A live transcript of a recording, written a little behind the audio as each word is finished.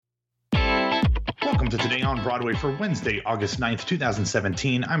to Today on Broadway for Wednesday, August 9th,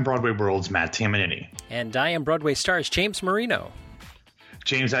 2017. I'm Broadway World's Matt Tamanini. And I am Broadway Stars James Marino.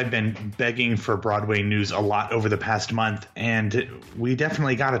 James, I've been begging for Broadway news a lot over the past month, and we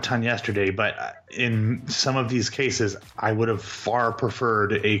definitely got a ton yesterday, but in some of these cases, I would have far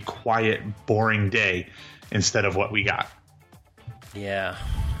preferred a quiet, boring day instead of what we got. Yeah,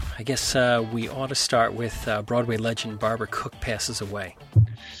 I guess we ought to start with Broadway legend Barbara Cook passes away.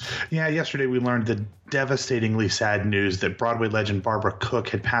 Yeah, yesterday we learned the devastatingly sad news that Broadway legend Barbara Cook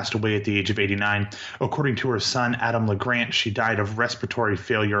had passed away at the age of 89. According to her son, Adam LeGrant, she died of respiratory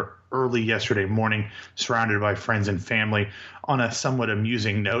failure early yesterday morning, surrounded by friends and family. On a somewhat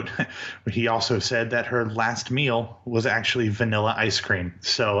amusing note, he also said that her last meal was actually vanilla ice cream.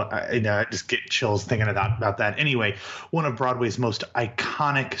 So I just get chills thinking about that. Anyway, one of Broadway's most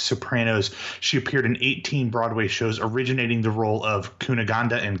iconic sopranos, she appeared in 18 Broadway shows, originating the role of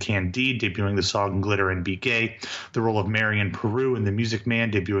Cunegonda in Candide, debuting the song Glitter and Be Gay, the role of Marion Peru in The Music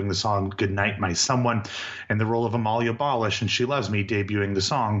Man, debuting the song Goodnight My Someone, and the role of Amalia Balish in She Loves Me, debuting the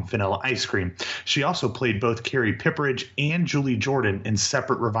song Vanilla Ice Cream. She also played both Carrie Pipperidge and Julie Jordan in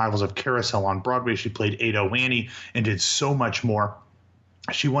separate revivals of Carousel on Broadway. She played Ado Annie and did so much more.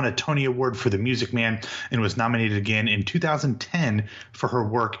 She won a Tony Award for The Music Man and was nominated again in 2010 for her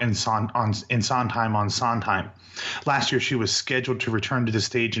work in Sondheim on Sondheim. Last year, she was scheduled to return to the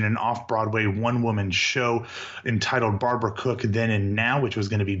stage in an off-Broadway one-woman show entitled Barbara Cook Then and Now, which was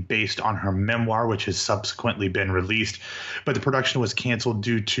going to be based on her memoir, which has subsequently been released. But the production was canceled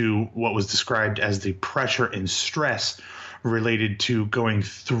due to what was described as the pressure and stress related to going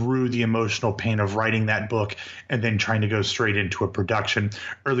through the emotional pain of writing that book and then trying to go straight into a production.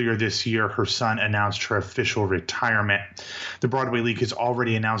 Earlier this year, her son announced her official retirement. The Broadway League has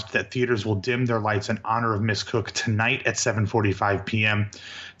already announced that theaters will dim their lights in honor of Miss Cook tonight at 7:45 p.m.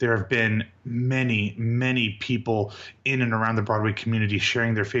 There have been many, many people in and around the Broadway community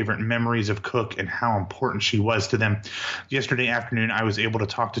sharing their favorite memories of Cook and how important she was to them. Yesterday afternoon, I was able to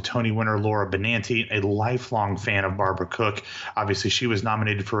talk to Tony winner Laura Benanti, a lifelong fan of Barbara Cook. Obviously, she was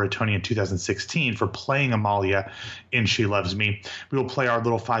nominated for a Tony in 2016 for playing Amalia in She Loves Me. We will play our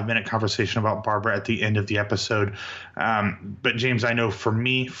little 5-minute conversation about Barbara at the end of the episode. But James, I know for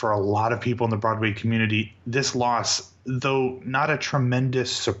me, for a lot of people in the Broadway community, this loss, though not a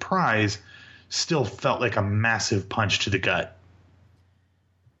tremendous surprise, still felt like a massive punch to the gut.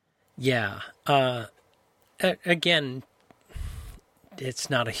 Yeah. Again, it's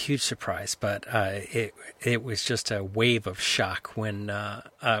not a huge surprise, but it was just a wave of shock when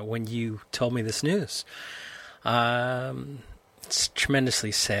you told me this news. It's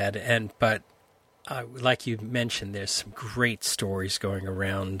tremendously sad, but like you mentioned, there's some great stories going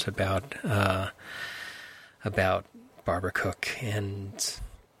around about Barbara Cook, and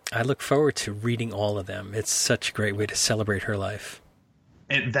I look forward to reading all of them. It's such a great way to celebrate her life.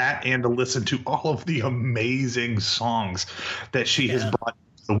 And to listen to all of the amazing songs that she has brought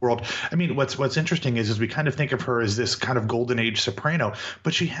to the world. I mean, what's interesting is we kind of think of her as this kind of golden age soprano,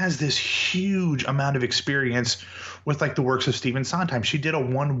 but she has this huge amount of experience with like the works of Stephen Sondheim. She did a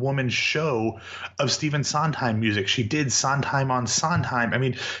one-woman show of Stephen Sondheim music. She did Sondheim on Sondheim. I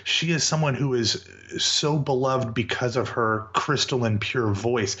mean, she is someone who is so beloved because of her crystalline pure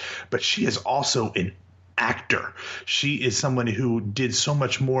voice, but she is also an actor. She is someone who did so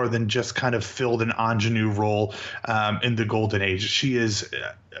much more than just kind of filled an ingenue role in the golden age. She is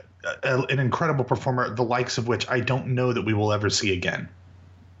an incredible performer, the likes of which I don't know that we will ever see again.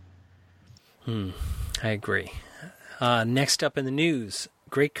 I agree. Next up in the news,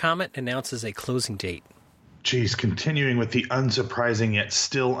 Great Comet announces a closing date. Geez, continuing with the unsurprising yet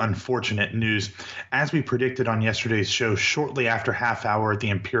still unfortunate news. As we predicted on yesterday's show, shortly after half hour at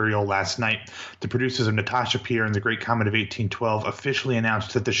the Imperial last night, the producers of Natasha Pierre and the Great Comet of 1812 officially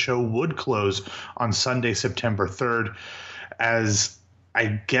announced that the show would close on Sunday, September 3rd. As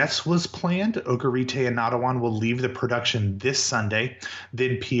I guess was planned, Ogarite and Nadawan will leave the production this Sunday.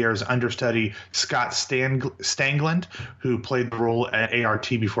 Then Pierre's understudy, Scott Stangland, who played the role at ART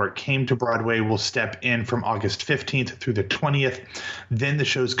before it came to Broadway, will step in from August 15th through the 20th. Then the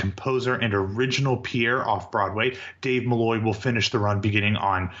show's composer and original Pierre off Broadway, Dave Malloy, will finish the run beginning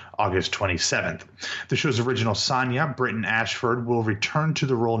on August 27th. The show's original Sonia, Britton Ashford, will return to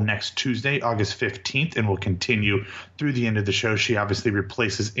the role next Tuesday, August 15th, and will continue through the end of the show. She obviously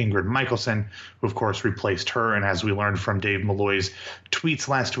replaces Ingrid Michaelson, who of course replaced her. And as we learned from Dave Malloy's tweets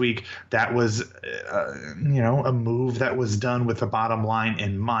last week, that was, a move that was done with the bottom line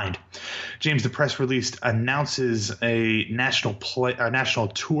in mind. James, the press release announces a national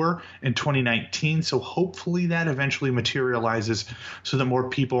tour in 2019. So hopefully that eventually materializes so that more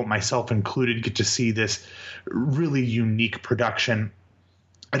people, myself included, get to see this really unique production.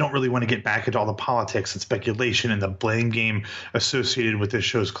 I don't really want to get back into all the politics and speculation and the blame game associated with this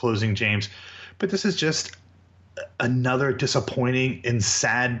show's closing, James, but this is just another disappointing and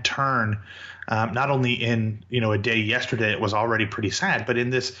sad turn. Not only in, a day yesterday, it was already pretty sad, but in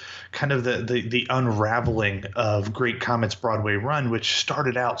this kind of the unraveling of Great Comet's Broadway run, which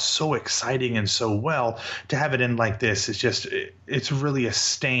started out so exciting and so well, to have it end like this is it's really a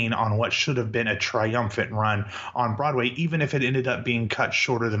stain on what should have been a triumphant run on Broadway, even if it ended up being cut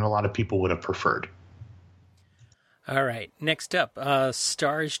shorter than a lot of people would have preferred. All right. Next up,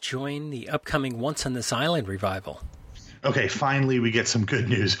 stars join the upcoming Once on This Island revival. Okay, finally we get some good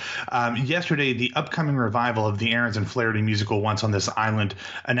news. Yesterday, the upcoming revival of the Aarons and Flaherty musical Once on This Island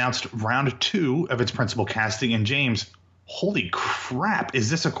announced round 2 of its principal casting. And James, holy crap,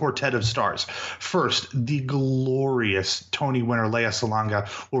 is this a quartet of stars? First, the glorious Tony winner Lea Salonga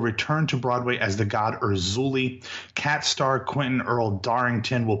will return to Broadway as the god Urzuli. Cat star Quentin Earl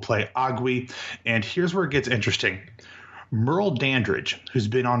Darrington will play Agui. And here's where it gets interesting. Merle Dandridge, who's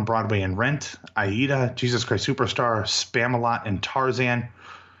been on Broadway in Rent, Aida, Jesus Christ Superstar, Spamalot, and Tarzan,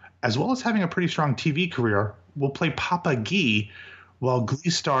 as well as having a pretty strong TV career, will play Papa Guy, while Glee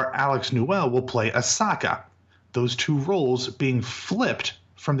star Alex Newell will play Asaka. Those two roles being flipped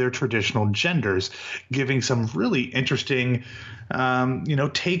from their traditional genders, giving some really interesting,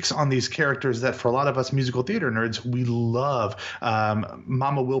 takes on these characters that for a lot of us musical theater nerds, we love.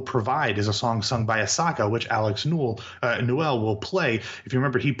 Mama Will Provide is a song sung by Asaka, which Alex Newell will play. If you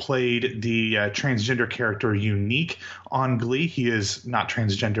remember, he played the transgender character Unique on Glee. He is not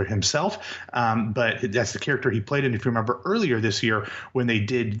transgender himself, but that's the character he played. And if you remember earlier this year when they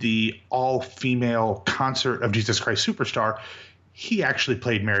did the all-female concert of Jesus Christ Superstar, he actually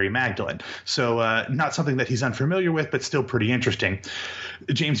played Mary Magdalene. So not something that he's unfamiliar with, but still pretty interesting.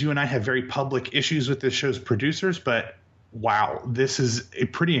 James, you and I have very public issues with this show's producers, but wow, this is a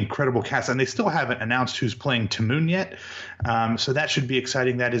pretty incredible cast. And they still haven't announced who's playing Tamoon yet. So that should be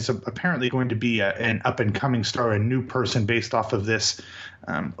exciting. That is apparently going to be an up-and-coming star, a new person based off of this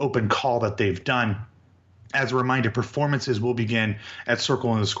open call that they've done. As a reminder, performances will begin at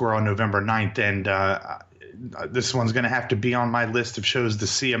Circle in the Square on November 9th, and this one's going to have to be on my list of shows to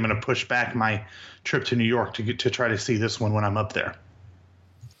see. I'm going to push back my trip to New York to try to see this one when I'm up there.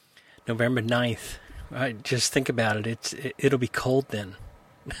 November 9th. Just think about it. It'll be cold then.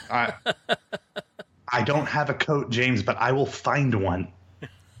 I don't have a coat, James, but I will find one.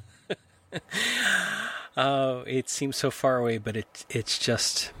 Oh, it seems so far away, but it's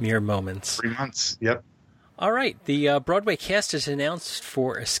just mere moments. 3 months. Yep. All right. The Broadway cast is announced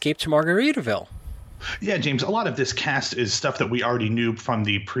for Escape to Margaritaville. Yeah, James, a lot of this cast is stuff that we already knew from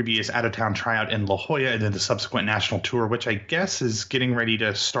the previous out-of-town tryout in La Jolla and then the subsequent national tour, which I guess is getting ready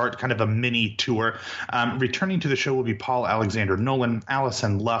to start kind of a mini tour. Returning to the show will be Paul Alexander Nolan,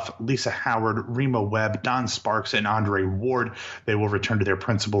 Allison Luff, Lisa Howard, Rima Webb, Don Sparks, and Andre Ward. They will return to their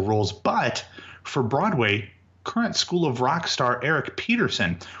principal roles. But for Broadway, current School of Rock star Eric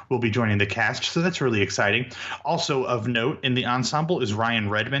Peterson will be joining the cast, so that's really exciting. Also of note in the ensemble is Ryan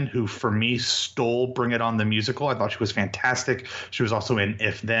Redmond, who for me stole Bring It On the musical. I thought she was fantastic. She was also in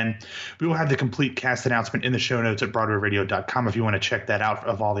If Then. We will have the complete cast announcement in the show notes at BroadwayRadio.com if you want to check that out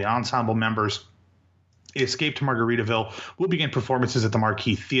of all the ensemble members. Escape to Margaritaville will begin performances at the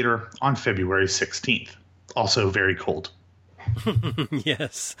Marquis Theater on February 16th. Also very cold.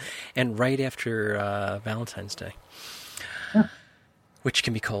 Yes, and right after Valentine's Day, which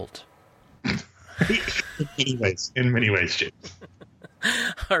can be cold. In many ways, Jim.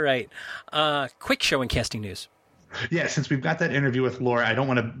 All right, quick show and casting news. Yeah, since we've got that interview with Laura, I don't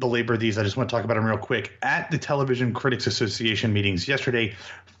want to belabor these. I just want to talk about them real quick. At the Television Critics Association meetings yesterday,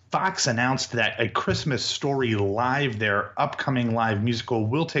 Fox announced that A Christmas Story Live, their upcoming live musical,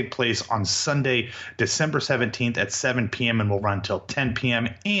 will take place on Sunday, December 17th at 7 p.m. and will run till 10 p.m.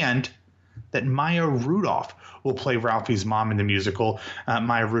 and that Maya Rudolph will play Ralphie's mom in the musical.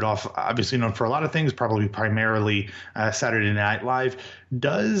 Maya Rudolph, obviously known for a lot of things, probably primarily Saturday Night Live,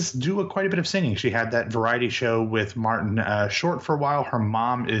 does do quite a bit of singing. She had that variety show with Martin Short for a while. Her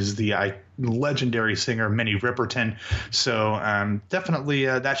mom is the legendary singer Minnie Riperton. So definitely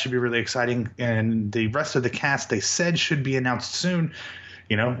that should be really exciting. And the rest of the cast, they said, should be announced soon.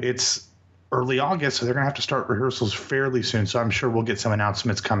 It's early August, so they're going to have to start rehearsals fairly soon. So I'm sure we'll get some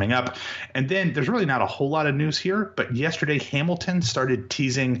announcements coming up. And then there's really not a whole lot of news here, but yesterday Hamilton started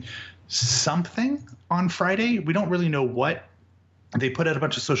teasing something on Friday. We don't really know what they put out a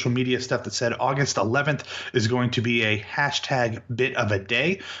bunch of social media stuff that said August 11th is going to be a hashtag bit of a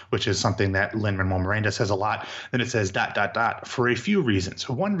day, which is something that Lin-Manuel Miranda says a lot. Then it says ... for a few reasons.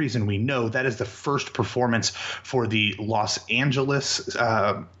 One reason we know that is the first performance for the Los Angeles,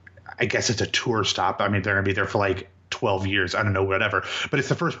 I guess it's a tour stop. I mean, they're going to be there for like 12 years. I don't know, whatever. But it's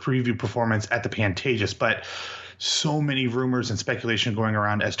the first preview performance at the Pantages. But so many rumors and speculation going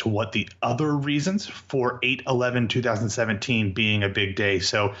around as to what the other reasons for 8/11/2017 being a big day.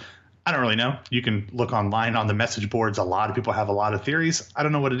 So I don't really know. You can look online on the message boards. A lot of people have a lot of theories. I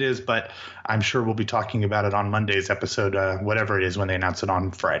don't know what it is, but I'm sure we'll be talking about it on Monday's episode, whatever it is, when they announce it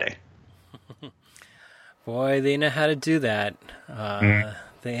on Friday. Boy, they know how to do that.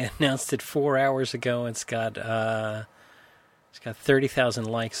 They announced it 4 hours ago. It's got 30,000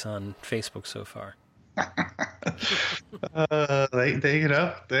 likes on Facebook so far. They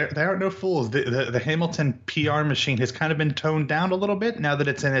aren't no fools. The Hamilton PR machine has kind of been toned down a little bit now that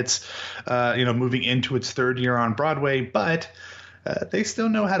it's in its, moving into its third year on Broadway, but they still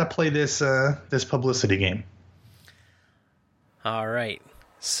know how to play this publicity game. All right.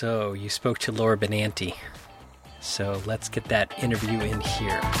 So you spoke to Laura Benanti. So let's get that interview in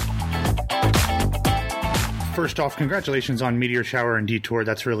here. First off, congratulations on Meteor Shower and Detour.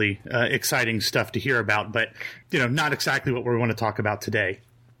 That's really exciting stuff to hear about, but not exactly what we want to talk about today.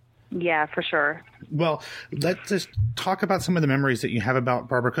 Yeah, for sure. Well, let's just talk about some of the memories that you have about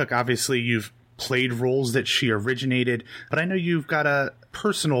Barbara Cook. Obviously, you've played roles that she originated, but I know you've got a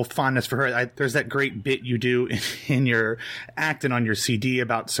personal fondness for her. There's that great bit you do in your act and on your CD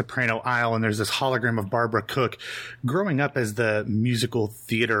about Soprano Isle, and there's this hologram of Barbara Cook. Growing up as the musical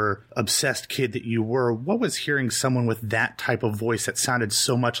theater obsessed kid that you were, what was hearing someone with that type of voice that sounded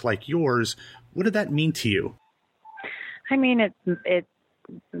so much like yours? What did that mean to you? I mean, it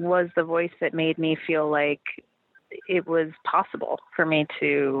was the voice that made me feel like it was possible for me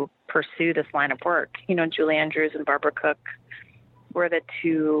to pursue this line of work. Julie Andrews and Barbara Cook were the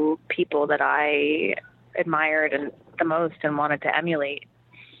two people that I admired the most and wanted to emulate.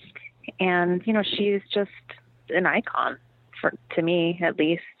 And, she's just an icon to me, at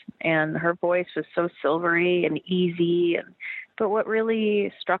least. And her voice was so silvery and easy. But what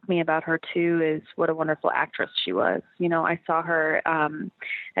really struck me about her, too, is what a wonderful actress she was. I saw her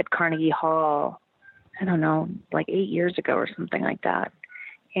at Carnegie Hall, I don't know, like 8 years ago or something like that.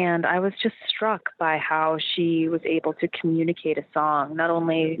 And I was just struck by how she was able to communicate a song, not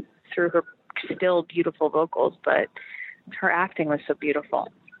only through her still beautiful vocals, but her acting was so beautiful.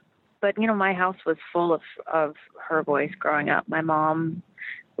 But, my house was full of her voice growing up. My mom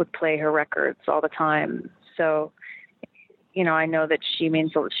would play her records all the time. So, I know that she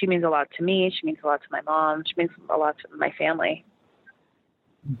means a lot to me. She means a lot to my mom. She means a lot to my family.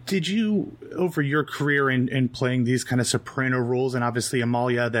 Did you, over your career in playing these kind of soprano roles, and obviously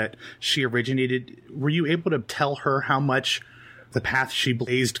Amalia that she originated, were you able to tell her how much the path she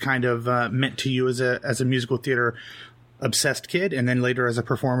blazed kind of meant to you as a musical theater obsessed kid, and then later as a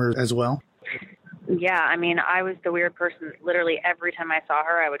performer as well? Yeah, I mean, I was the weird person. Literally every time I saw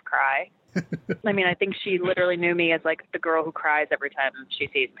her, I would cry. I mean, I think she literally knew me as like the girl who cries every time she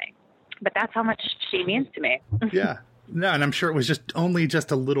sees me. But that's how much she means to me. Yeah. No, and I'm sure it was only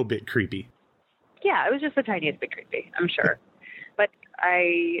a little bit creepy. Yeah, it was just the tiniest bit creepy, I'm sure. But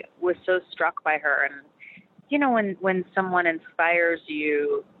I was so struck by her. And, when someone inspires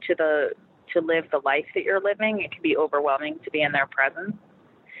you to live the life that you're living, it can be overwhelming to be in their presence.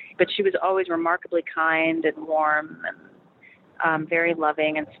 But she was always remarkably kind and warm and very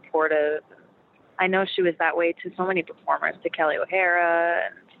loving and supportive. I know she was that way to so many performers, to Kelly O'Hara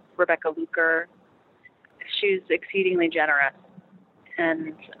and Rebecca Luker. She was exceedingly generous,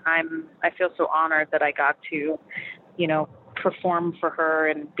 and I feel so honored that I got to, perform for her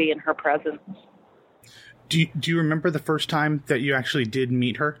and be in her presence. Do you remember the first time that you actually did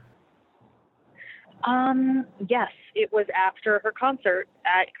meet her? Yes, it was after her concert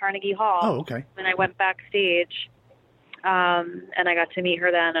at Carnegie Hall. Oh, okay. When I went backstage, and I got to meet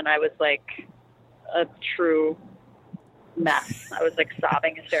her then, and I was like a true mess. I was like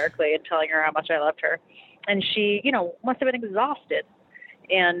sobbing hysterically and telling her how much I loved her. And she, must have been exhausted.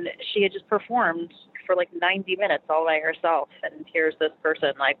 And she had just performed for like 90 minutes all by herself. And here's this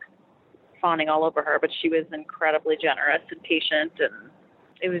person like fawning all over her. But she was incredibly generous and patient. And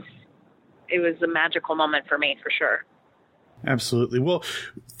it was a magical moment for me, for sure. Absolutely. Well,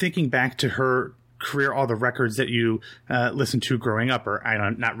 thinking back to her career, all the records that you listened to growing up, or I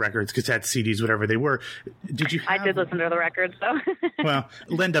don't know, not records, cassettes, CDs, whatever they were. Did you have... I did listen to the records, though. Well,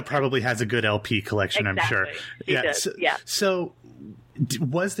 Linda probably has a good LP collection, exactly. I'm sure. She did. Yeah. So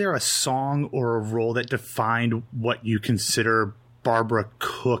was there a song or a role that defined what you consider Barbara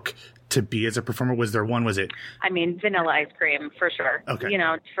Cook to be as a performer? Was there one? Was it? I mean, Vanilla Ice Cream, for sure. Okay. You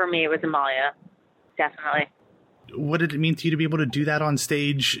know, for me, it was Amalia. Definitely. What did it mean to you to be able to do that on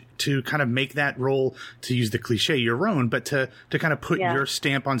stage, to kind of make that role, to use the cliche, your own, but to kind of put your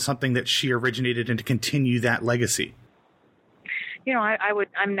stamp on something that she originated and to continue that legacy? You know, I will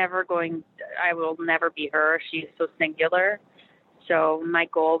never be her. She's so singular. So my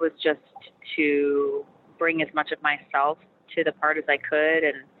goal was just to bring as much of myself to the part as I could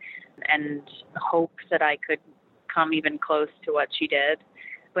and hope that I could come even close to what she did.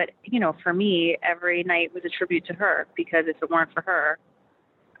 But, you know, for me, every night was a tribute to her, because if it weren't for her,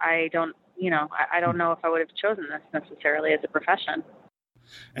 I don't know if I would have chosen this necessarily as a profession.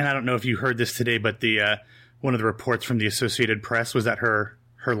 And I don't know if you heard this today, but the one of the reports from the Associated Press was that her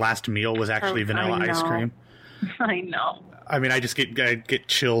last meal was actually vanilla ice cream. I know. I mean, I get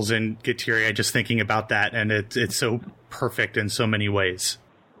chills and get teary-eyed just thinking about that, and it's so perfect in so many ways.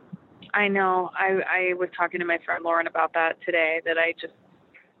 I know. I was talking to my friend Lauren about that today, that I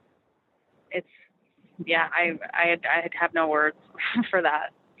have no words for that.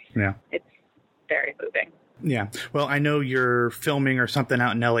 Yeah. It's very moving. Yeah. Well, I know you're filming or something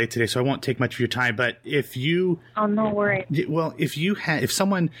out in LA today, so I won't take much of your time, but if you... Oh, no worries. Well, if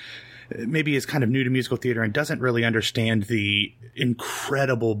someone maybe is kind of new to musical theater and doesn't really understand the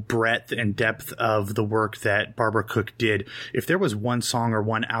incredible breadth and depth of the work that Barbara Cook did, if there was one song or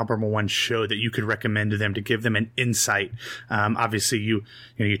one album or one show that you could recommend to them to give them an insight, obviously you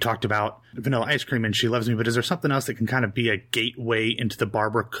talked about Vanilla Ice Cream and She Loves Me, but is there something else that can kind of be a gateway into the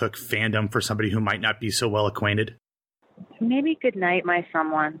Barbara Cook fandom for somebody who might not be so well acquainted? Maybe Goodnight, My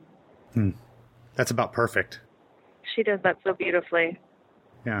Someone. That's about perfect. She does that so beautifully.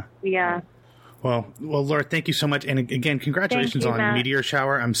 Yeah. Yeah. Well, Laura, thank you so much. And again, congratulations on Matt. Meteor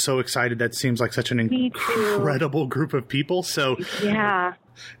Shower. I'm so excited. That seems like such an incredible group of people. So yeah,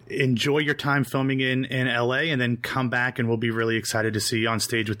 enjoy your time filming in LA, and then come back and we'll be really excited to see you on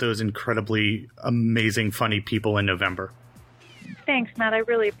stage with those incredibly amazing, funny people in November. Thanks, Matt. I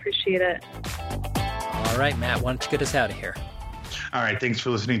really appreciate it. All right, Matt, why don't you get us out of here? All right. Thanks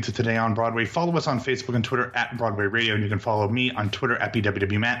for listening to Today on Broadway. Follow us on Facebook and Twitter at Broadway Radio, and you can follow me on Twitter at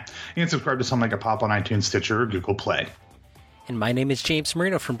BWWMatt. And subscribe to Something Like a Pop on iTunes, Stitcher, or Google Play. And my name is James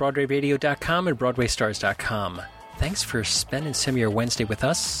Marino from BroadwayRadio.com and BroadwayStars.com. Thanks for spending some of your Wednesday with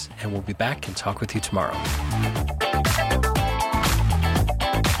us, and we'll be back and talk with you tomorrow.